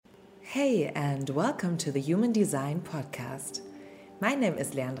Hey, and welcome to the Human Design Podcast. My name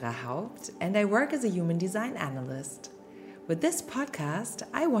is Leandra Haupt, and I work as a human design analyst. With this podcast,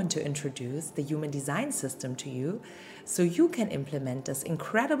 I want to introduce the human design system to you so you can implement this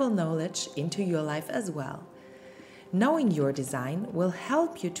incredible knowledge into your life as well. Knowing your design will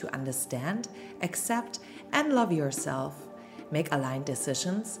help you to understand, accept, and love yourself, make aligned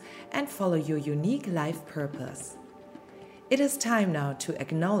decisions, and follow your unique life purpose. It is time now to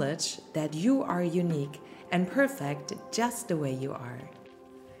acknowledge that you are unique and perfect just the way you are.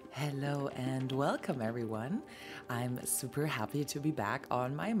 Hello and welcome, everyone. I'm super happy to be back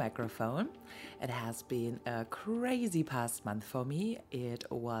on my microphone. It has been a crazy past month for me. It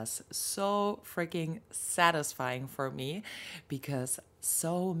was so freaking satisfying for me because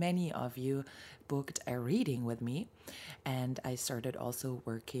so many of you booked a reading with me, and I started also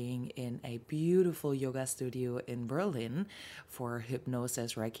working in a beautiful yoga studio in Berlin for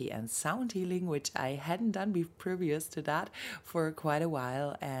hypnosis, Reiki, and sound healing, which I hadn't done previous to that for quite a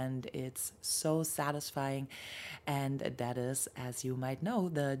while, and it's so satisfying. And that is, as you might know,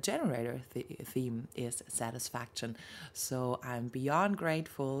 the generator theme is satisfaction. So I'm beyond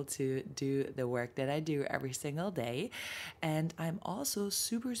grateful to do the work that I do every single day, and I'm also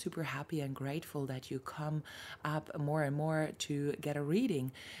super happy and grateful that you come up more and more to get a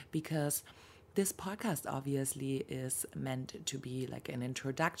reading, because this podcast obviously is meant to be like an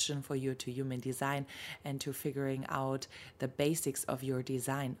introduction for you to human design and to figuring out the basics of your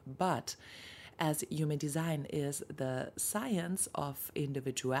design. But as human design is the science of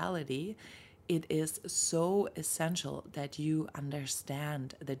individuality, it is so essential that you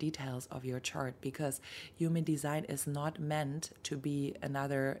understand the details of your chart, because human design is not meant to be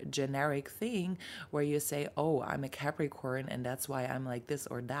another generic thing where you say, oh, I'm a Capricorn and that's why I'm like this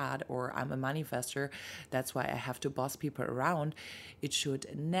or that, or I'm a manifester, that's why I have to boss people around. It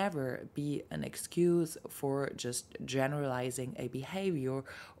should never be an excuse for just generalizing a behavior,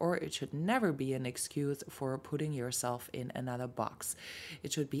 or it should never be an excuse for putting yourself in another box.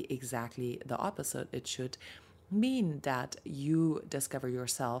 It should be exactly the opposite. It should mean that you discover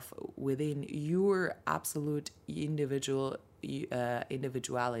yourself within your absolute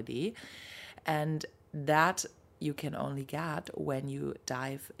individuality, and that you can only get when you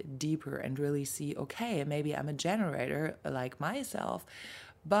dive deeper and really see, okay, maybe I'm a generator like myself,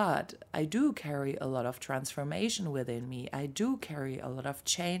 but I do carry a lot of transformation within me. I do carry a lot of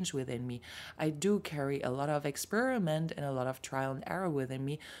change within me. I do carry a lot of experiment and a lot of trial and error within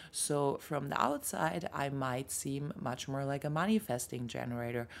me. So from the outside, I might seem much more like a manifesting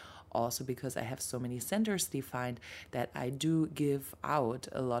generator. Also because I have so many centers defined that I do give out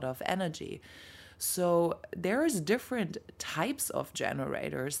a lot of energy. So there's different types of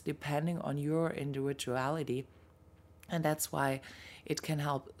generators depending on your individuality. And that's why it can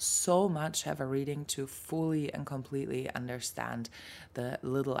help so much have a reading to fully and completely understand the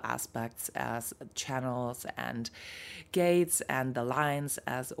little aspects as channels and gates and the lines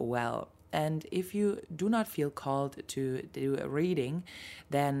as well. And if you do not feel called to do a reading,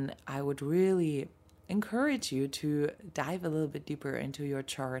 then I would really encourage you to dive a little bit deeper into your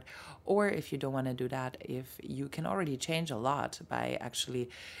chart. Or if you don't want to do that, if you can already change a lot by actually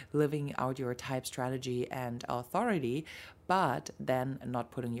living out your type, strategy, and authority, but then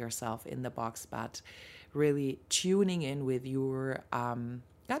not putting yourself in the box, but really tuning in with your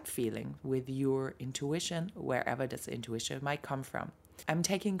gut feeling, with your intuition, wherever this intuition might come from. I'm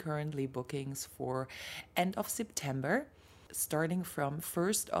taking currently bookings for end of September. Starting from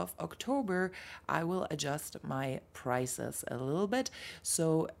 1st of October, I will adjust my prices a little bit.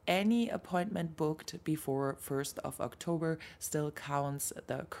 So any appointment booked before 1st of October still counts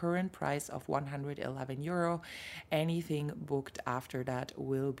the current price of €111. Anything booked after that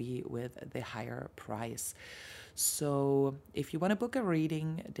will be with the higher price. So if you want to book a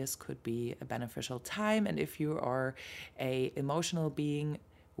reading, this could be a beneficial time. And if you are a emotional being,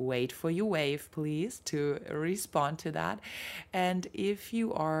 wait for your wave, please, to respond to that. And if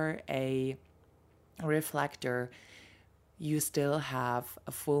you are a reflector, you still have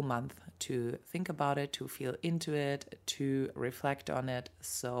a full month to think about it, to feel into it, to reflect on it.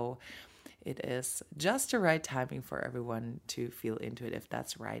 So it is just the right timing for everyone to feel into it if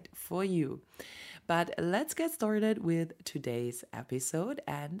that's right for you. But let's get started with today's episode.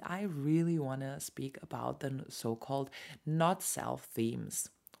 And I really want to speak about the so-called not self themes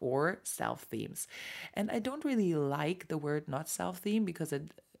or self themes. And I don't really like the word not self theme because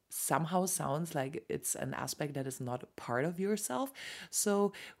it somehow sounds like it's an aspect that is not part of yourself.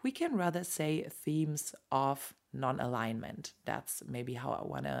 So we can rather say themes of non-alignment. That's maybe how I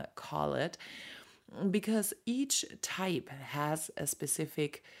want to call it. because each type has a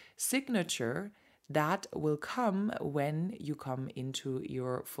specific signature that will come when you come into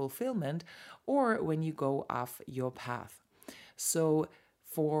your fulfillment or when you go off your path. So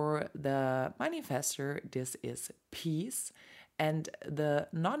for the manifester, this is peace, and the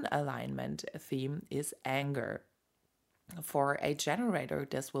non-alignment theme is anger. For a generator,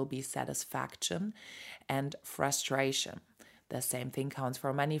 this will be satisfaction and frustration. The same thing counts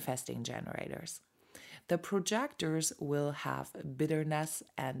for manifesting generators. The projectors will have bitterness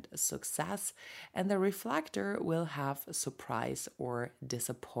and success, and the reflector will have surprise or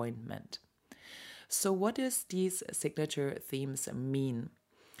disappointment. So, what does these signature themes mean?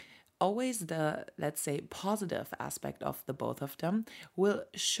 Always the, let's say, positive aspect of the both of them will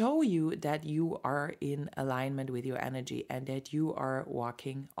show you that you are in alignment with your energy and that you are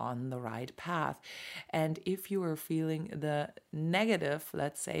walking on the right path. And if you are feeling the negative,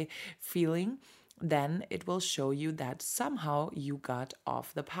 let's say, feeling, then it will show you that somehow you got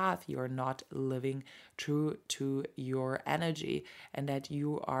off the path. You're not living true to your energy and that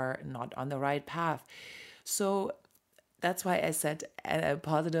you are not on the right path. So that's why I said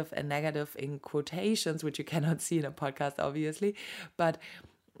positive and negative in quotations, which you cannot see in a podcast, obviously. But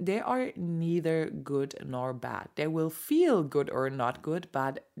they are neither good nor bad. They will feel good or not good,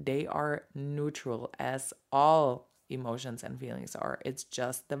 but they are neutral, as all emotions and feelings are. It's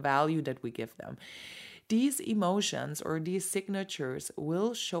just the value that we give them. These emotions or these signatures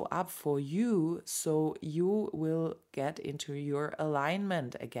will show up for you, so you will get into your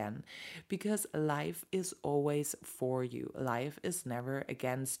alignment again, because life is always for you. Life is never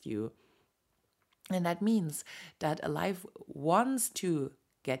against you. And that means that life wants to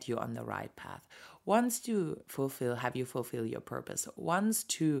get you on the right path, wants to have you fulfill your purpose, wants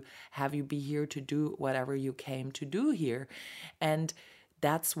to have you be here to do whatever you came to do here. And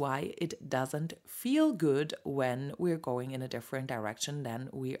that's why it doesn't feel good when we're going in a different direction than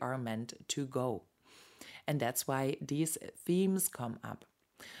we are meant to go. And that's why these themes come up.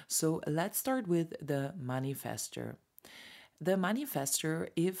 So let's start with the manifester. The manifester,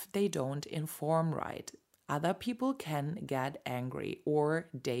 if they don't inform right, other people can get angry or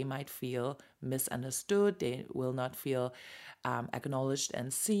they might feel misunderstood. They will not feel acknowledged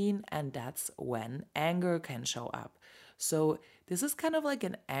and seen. And that's when anger can show up. So this is kind of like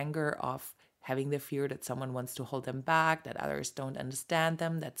an anger of having the fear that someone wants to hold them back, that others don't understand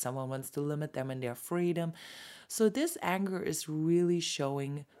them, that someone wants to limit them in their freedom. So this anger is really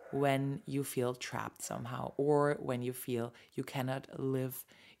showing when you feel trapped somehow, or when you feel you cannot live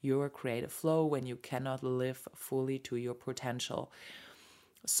your creative flow, when you cannot live fully to your potential.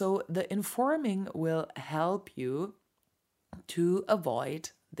 So the informing will help you to avoid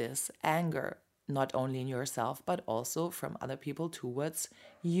this anger, not only in yourself, but also from other people towards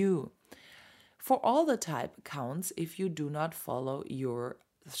you. For all the type counts if you do not follow your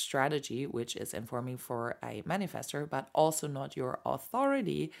strategy, which is informing for a manifester, but also not your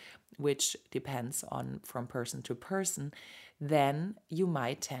authority, which depends on from person to person, then you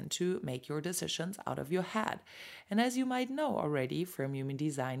might tend to make your decisions out of your head. And as you might know already from human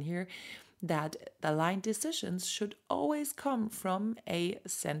design here, that the aligned decisions should always come from a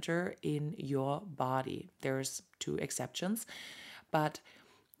center in your body. There's two exceptions, but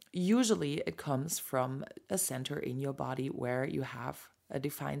usually it comes from a center in your body where you have a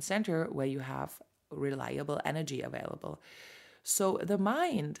defined center, where you have reliable energy available. So the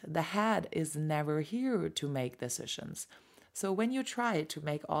mind, the head, is never here to make decisions. So when you try to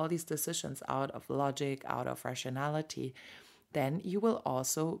make all these decisions out of logic, out of rationality, then you will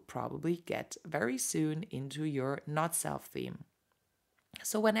also probably get very soon into your not self theme.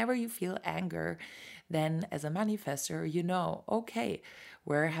 So whenever you feel anger, then as a manifester, you know, okay,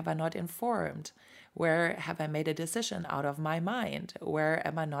 where have I not informed? Where have I made a decision out of my mind? Where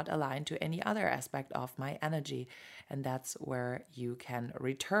am I not aligned to any other aspect of my energy? And that's where you can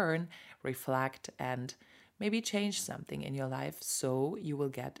return, reflect, and maybe change something in your life so you will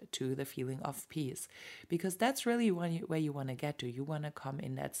get to the feeling of peace. Because that's really where you want to get to. You want to come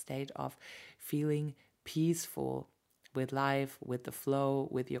in that state of feeling peaceful with life, with the flow,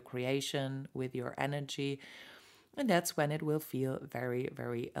 with your creation, with your energy. And that's when it will feel very,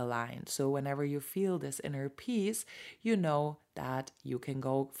 very aligned. So whenever you feel this inner peace, you know that you can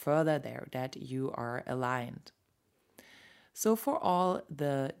go further there, that you are aligned. So for all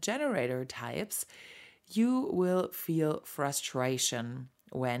the generator types, you will feel frustration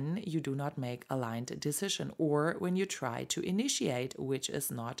when you do not make aligned decision, or when you try to initiate, which is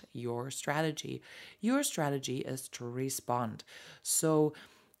not your strategy. Your strategy is to respond. So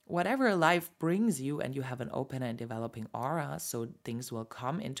whatever life brings you, and you have an open and developing aura, so things will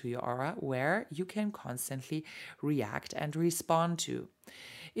come into your aura where you can constantly react and respond to.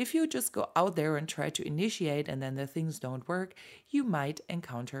 If you just go out there and try to initiate and then the things don't work, you might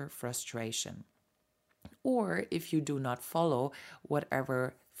encounter frustration. Or if you do not follow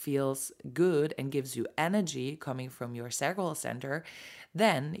whatever feels good and gives you energy coming from your sacral center,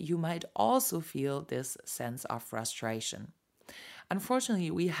 then you might also feel this sense of frustration. Unfortunately,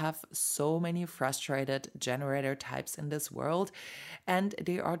 we have so many frustrated generator types in this world, and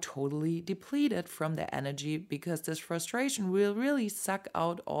they are totally depleted from their energy because this frustration will really suck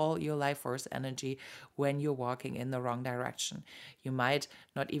out all your life force energy when you're walking in the wrong direction. You might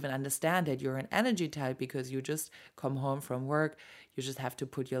not even understand that you're an energy type because you just come home from work, you just have to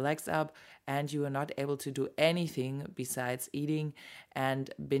put your legs up, and you are not able to do anything besides eating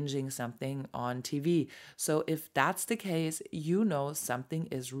and binging something on TV. So if that's the case, you know something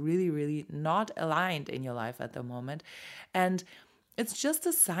is really, really not aligned in your life at the moment. And it's just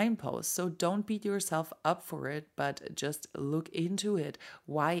a signpost, so don't beat yourself up for it, but just look into it.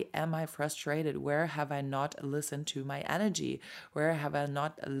 Why am I frustrated? Where have I not listened to my energy? Where have I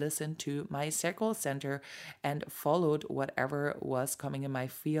not listened to my sacral center and followed whatever was coming in my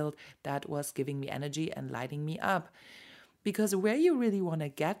field that was giving me energy and lighting me up? Because where you really want to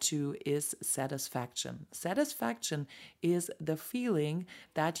get to is satisfaction. Satisfaction is the feeling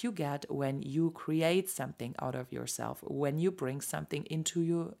that you get when you create something out of yourself, when you bring something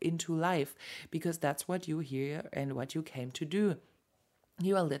into life, because that's what you here and what you came to do.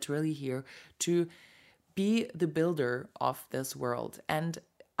 You are literally here to be the builder of this world. And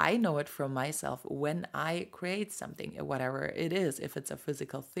I know it from myself when I create something, whatever it is, if it's a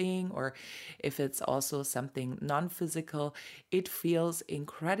physical thing or if it's also something non physical, it feels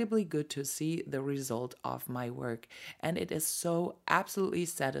incredibly good to see the result of my work. And it is so absolutely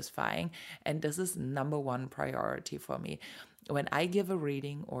satisfying. And this is number one priority for me. When I give a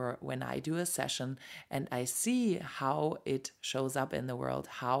reading or when I do a session and I see how it shows up in the world,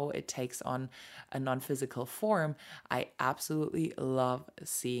 how it takes on a non physical form, I absolutely love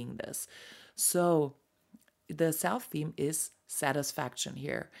seeing this. So, the self theme is satisfaction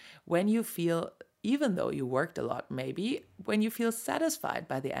here. When you feel, even though you worked a lot, maybe when you feel satisfied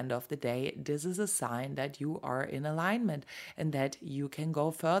by the end of the day, this is a sign that you are in alignment and that you can go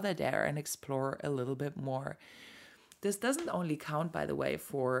further there and explore a little bit more. This doesn't only count, by the way,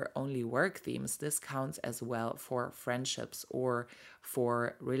 for only work themes. This counts as well for friendships or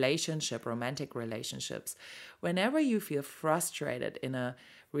for romantic relationships. Whenever you feel frustrated in a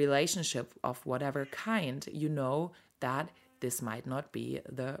relationship of whatever kind, you know that this might not be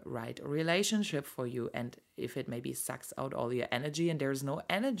the right relationship for you. And if it maybe sucks out all your energy and there's no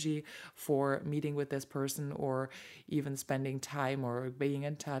energy for meeting with this person or even spending time or being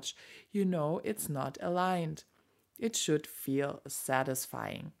in touch, you know it's not aligned. It should feel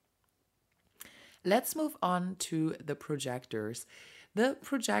satisfying. Let's move on to the projectors. The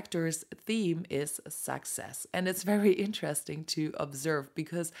projector's theme is success, and it's very interesting to observe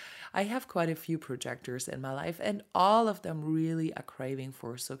because I have quite a few projectors in my life, and all of them really are craving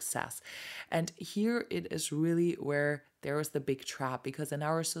for success. And here it is really where there is the big trap, because in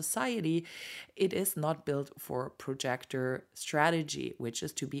our society, it is not built for projector strategy, which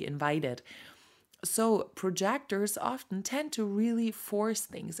is to be invited. So projectors often tend to really force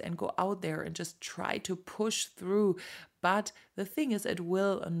things and go out there and just try to push through. But the thing is, it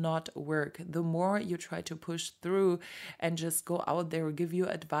will not work. The more you try to push through and just go out there, give you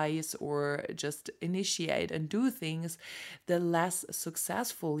advice or just initiate and do things, the less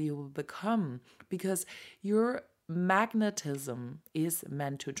successful you will become, because your magnetism is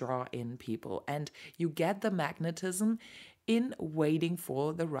meant to draw in people, and you get the magnetism in waiting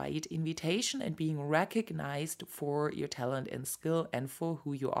for the right invitation and being recognized for your talent and skill and for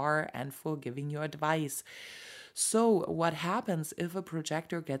who you are and for giving you advice. So, what happens if a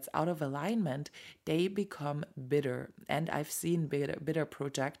projector gets out of alignment? They become bitter. And I've seen bitter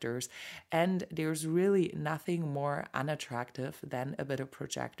projectors, and there's really nothing more unattractive than a bitter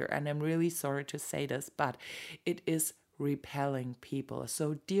projector. And I'm really sorry to say this, but it is repelling people.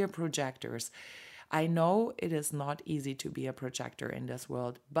 So, dear projectors, I know it is not easy to be a projector in this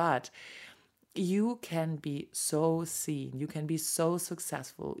world, but you can be so seen, you can be so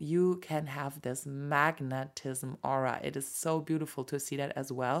successful, you can have this magnetism aura. It is so beautiful to see that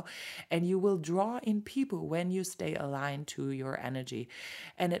as well. And you will draw in people when you stay aligned to your energy.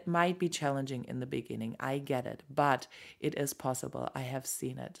 And it might be challenging in the beginning, I get it, but it is possible. I have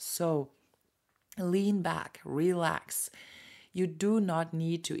seen it. So lean back, relax. You do not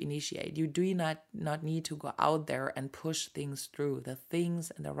need to initiate. You do not need to go out there and push things through. The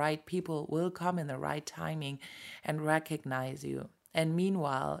things and the right people will come in the right timing and recognize you. And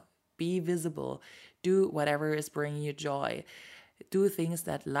meanwhile, be visible. Do whatever is bringing you joy. Do things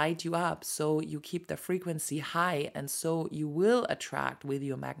that light you up so you keep the frequency high, and so you will attract with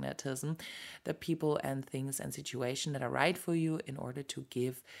your magnetism the people and things and situations that are right for you in order to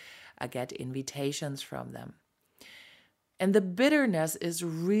get invitations from them. And the bitterness is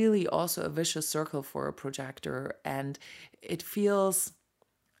really also a vicious circle for a projector, and it feels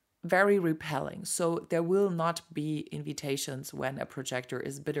very repelling. So there will not be invitations when a projector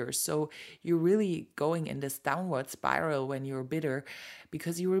is bitter. So you're really going in this downward spiral when you're bitter,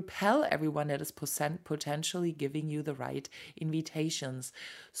 because you repel everyone that is potentially giving you the right invitations.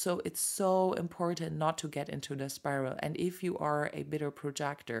 So it's so important not to get into the spiral. And if you are a bitter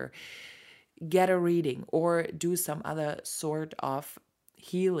projector, get a reading or do some other sort of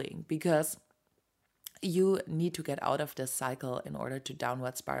healing, because you need to get out of this cycle in order to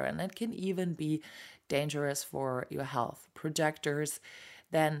downward spiral. And it can even be dangerous for your health. Projectors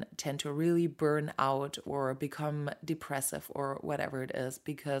then tend to really burn out or become depressive or whatever it is,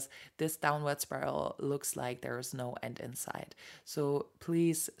 because this downward spiral looks like there is no end in sight. So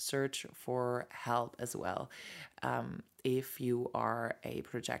please search for help as well, if you are a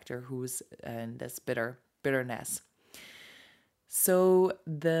projector who's in this bitterness. So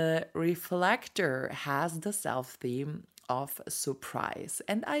the reflector has the self-theme of surprise.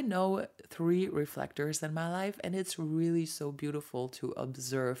 And I know 3 reflectors in my life, and it's really so beautiful to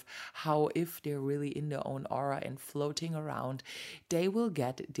observe how, if they're really in their own aura and floating around, they will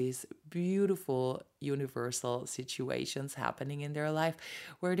get these beautiful universal situations happening in their life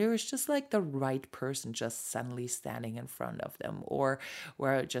where there is just like the right person just suddenly standing in front of them, or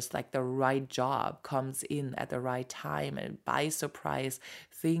where just like the right job comes in at the right time, and by surprise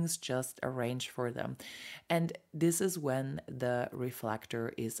things just arrange for them. And this is when the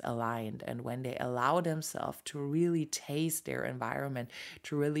reflector is aligned, and when they allow themselves to really taste their environment,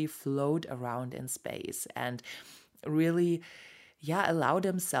 to really float around in space, and really allow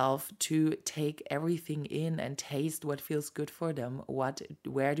themselves to take everything in and taste what feels good for them.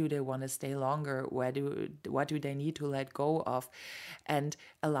 Where do they want to stay longer? What do they need to let go of? And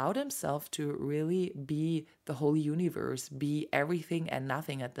allow themselves to really be the whole universe, be everything and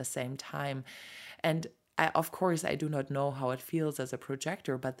nothing at the same time. And of course, I do not know how it feels as a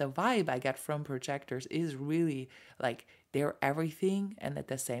projector, but the vibe I get from projectors is really like they're everything and at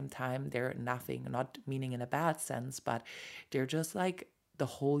the same time they're nothing, not meaning in a bad sense, but they're just like the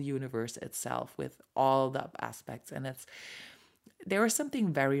whole universe itself with all the aspects. And there is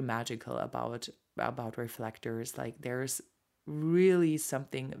something very magical about reflectors. Like there's really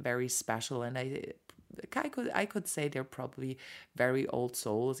something very special, and I could say they're probably very old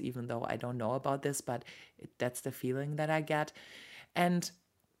souls, even though I don't know about this, but that's the feeling that I get. And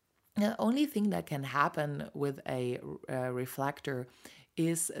the only thing that can happen with a reflector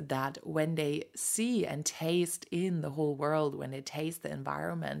is that when they see and taste in the whole world, when they taste the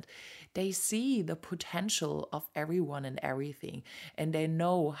environment, they see the potential of everyone and everything, and they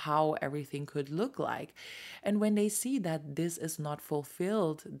know how everything could look like. And when they see that this is not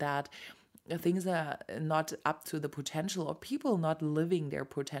fulfilled, that things are not up to the potential, or people not living their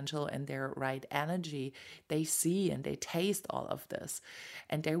potential and their right energy, they see and they taste all of this,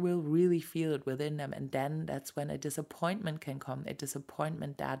 and they will really feel it within them. And then that's when a disappointment can come, a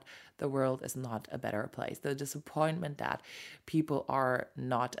disappointment that the world is not a better place, the disappointment that people are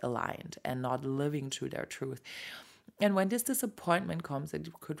not aligned and not living to their truth. And when this disappointment comes, it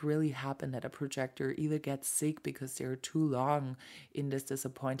could really happen that a projector either gets sick because they're too long in this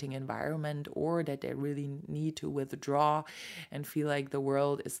disappointing environment, or that they really need to withdraw and feel like the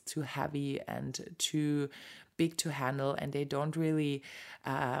world is too heavy and too big to handle, and they don't really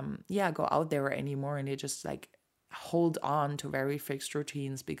go out there anymore, and they just like hold on to very fixed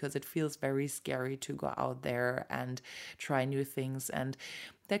routines because it feels very scary to go out there and try new things. And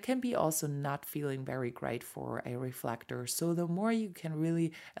that can be also not feeling very great for a reflector. So the more you can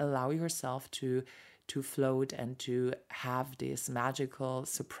really allow yourself to float and to have these magical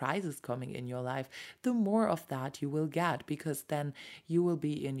surprises coming in your life, the more of that you will get, because then you will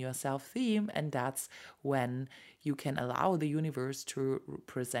be in your self theme, and that's when you can allow the universe to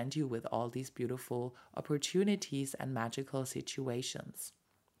present you with all these beautiful opportunities and magical situations.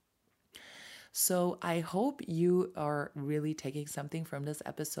 So I hope you are really taking something from this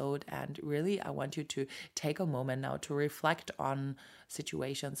episode, and really I want you to take a moment now to reflect on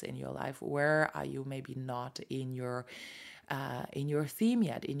situations in your life. Where are you maybe not in your theme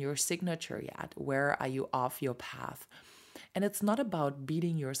yet, in your signature yet? Where are you off your path? And it's not about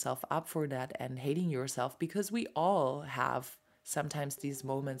beating yourself up for that and hating yourself, because we all have sometimes these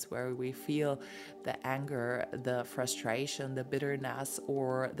moments where we feel the anger, the frustration, the bitterness,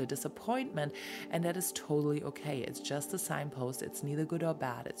 or the disappointment. And that is totally okay. It's just a signpost. It's neither good or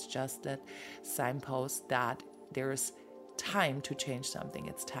bad. It's just that signpost that there's time to change something.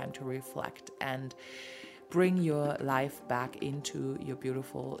 It's time to reflect and bring your life back into your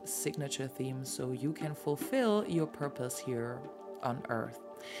beautiful signature theme so you can fulfill your purpose here on earth.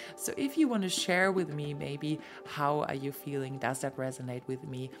 So if you want to share with me, maybe how are you feeling? Does that resonate with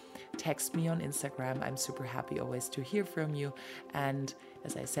me? Text me on Instagram. I'm super happy always to hear from you. And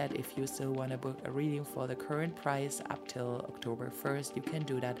as I said, if you still want to book a reading for the current price up till October 1st, you can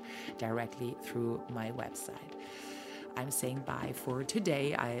do that directly through my website. I'm saying bye for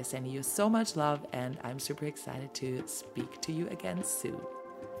today. I send you so much love, and I'm super excited to speak to you again soon.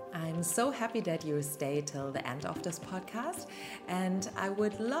 I'm so happy that you stayed till the end of this podcast, and I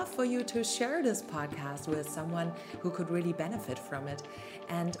would love for you to share this podcast with someone who could really benefit from it,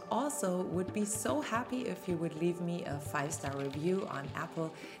 and also would be so happy if you would leave me a 5-star review on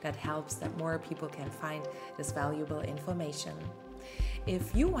Apple. That helps that more people can find this valuable information.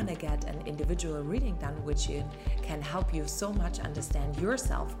 If you want to get an individual reading done, which can help you so much understand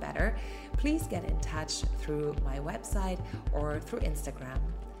yourself better, please get in touch through my website or through Instagram.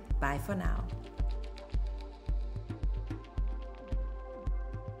 Bye for now.